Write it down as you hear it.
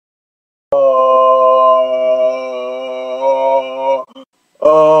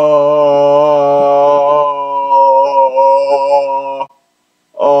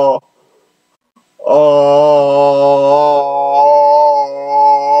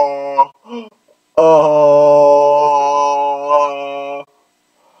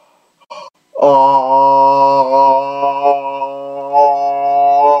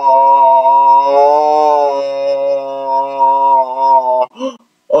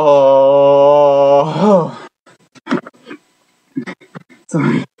Oh,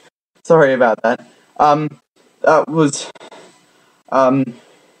 sorry about that. That was,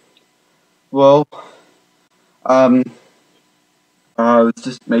 well, I was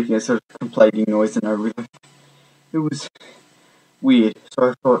just making a sort of complaining noise and it was weird, so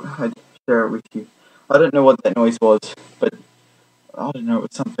I thought I'd share it with you. I don't know what that noise was, but I don't know, it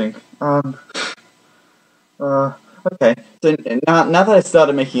was something. Okay, so now that I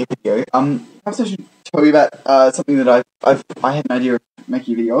started making a video, perhaps I should tell you about something that I had an idea of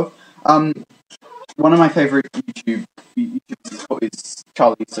making a video of. One of my favorite YouTubers is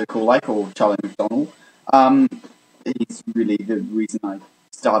charlieissocoollike, or Charlie McDonald. He's really the reason I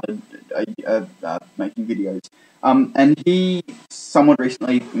started making videos. And he somewhat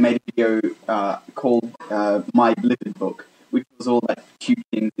recently made a video called My Blippid Book, which was all about cute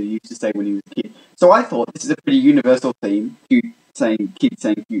things that he used to say when he was a kid. So I thought this is a pretty universal theme, kids saying cute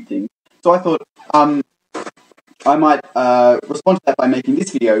things. So I thought I might respond to that by making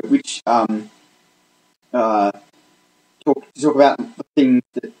this video, which talk about the things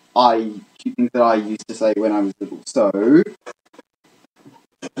that cute things that I used to say when I was little. So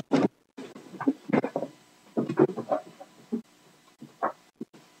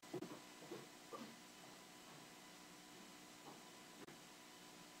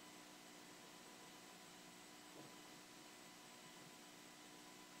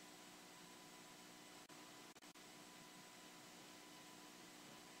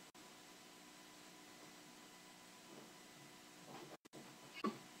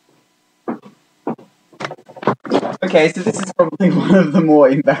okay, so this is probably one of the more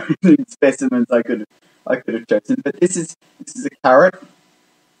embarrassing specimens I could have chosen. But this is a carrot,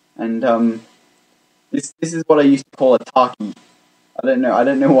 and this is what I used to call a taki. I don't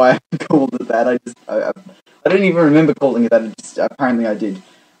know why I called it that. I don't even remember calling it that. Apparently I did.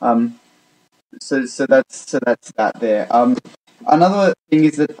 So that's that there. Another thing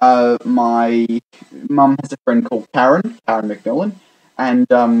is that my mum has a friend called Karen McMillan, and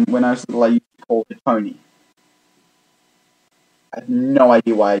when I was little, I used to call her Tony. I have no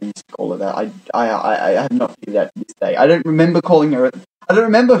idea why I used to call her that. I have not figured out to this day. I don't remember calling her. I don't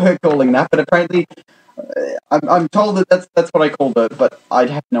remember her calling that, but apparently, I'm told that that's what I called her, but I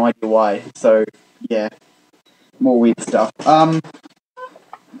have no idea why. So yeah, more weird stuff. There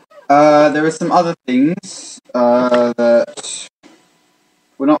are some other things that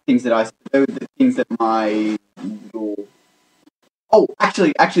were not things that I said. They were the things that my little. Oh,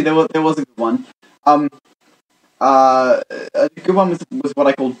 actually, there was a good one. A good one was what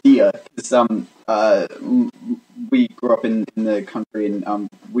I call deer, because we grew up in the country, and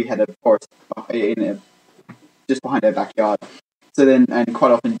we had a forest just behind our backyard. So then, and quite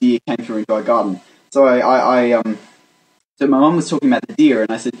often deer came through into our garden. So so my mum was talking about the deer,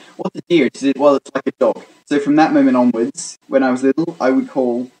 and I said, "What's a deer?" She said, "Well, it's like a dog." So from that moment onwards, when I was little, I would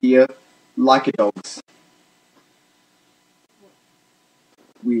call deer like a dogs.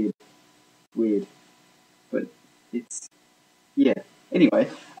 Weird, but it's yeah. Anyway,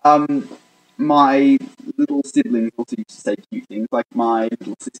 my little siblings also used to say cute things. Like my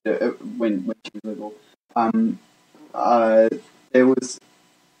little sister, when she was little,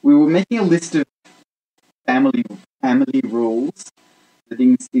 we were making a list of family rules, the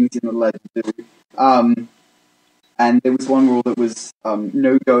things you're not allowed to do. And there was one rule that was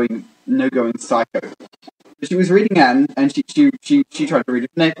no going psycho. So she was reading out, and she tried to read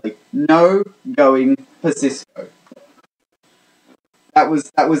it phonetically. No going Pacisco. That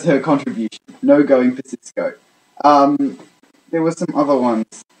was her contribution. No going Pacisco. There were some other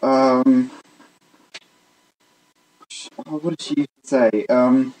ones. What did she used to say?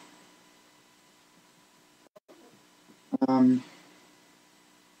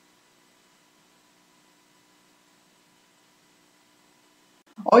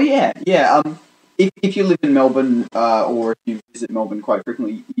 Oh yeah. If you live in Melbourne, or if you visit Melbourne quite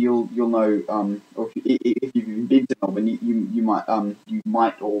frequently, you'll know. Or if you've been to Melbourne, you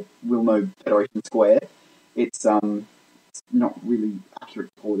might or will know Federation Square. It's not really accurate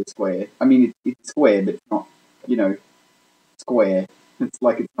to call it a square. I mean, it's square, but it's not, square. It's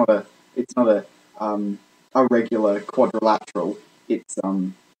like it's not a regular quadrilateral. It's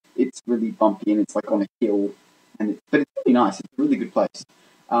really bumpy, and it's like on a hill, but it's really nice. It's a really good place.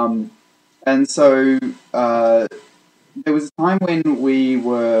 And so there was a time when we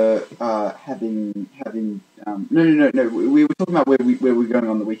were having no. We were talking about where we were going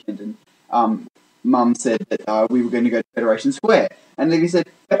on the weekend, and Mum said that we were going to go to Federation Square, and Livy said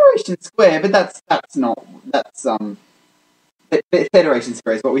Federation Square, but that's Federation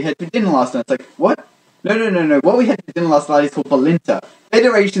Square is what we had for dinner last night. It's like, what? No. What we had for dinner last night is called Balinta.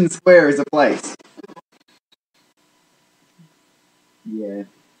 Federation Square is a place. Yeah.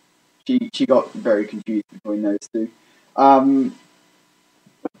 She got very confused between those two. Oh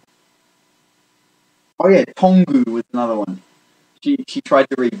yeah, Tongu was another one. She tried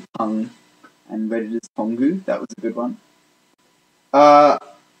to read tongue and read it as Tongu. That was a good one. I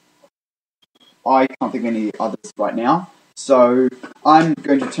can't think of any others right now. So I'm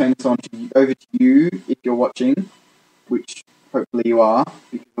going to turn this over to you if you're watching, which hopefully you are,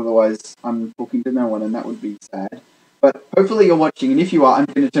 because otherwise I'm talking to no one and that would be sad. But hopefully you're watching, and if you are, I'm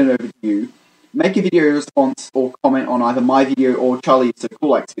going to turn it over to you. Make a video response or comment on either my video or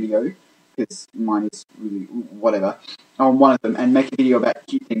charlieissocoollike's video, because mine is really whatever, on one of them, and make a video about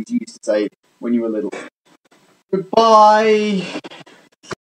cute things you used to say when you were little. Goodbye!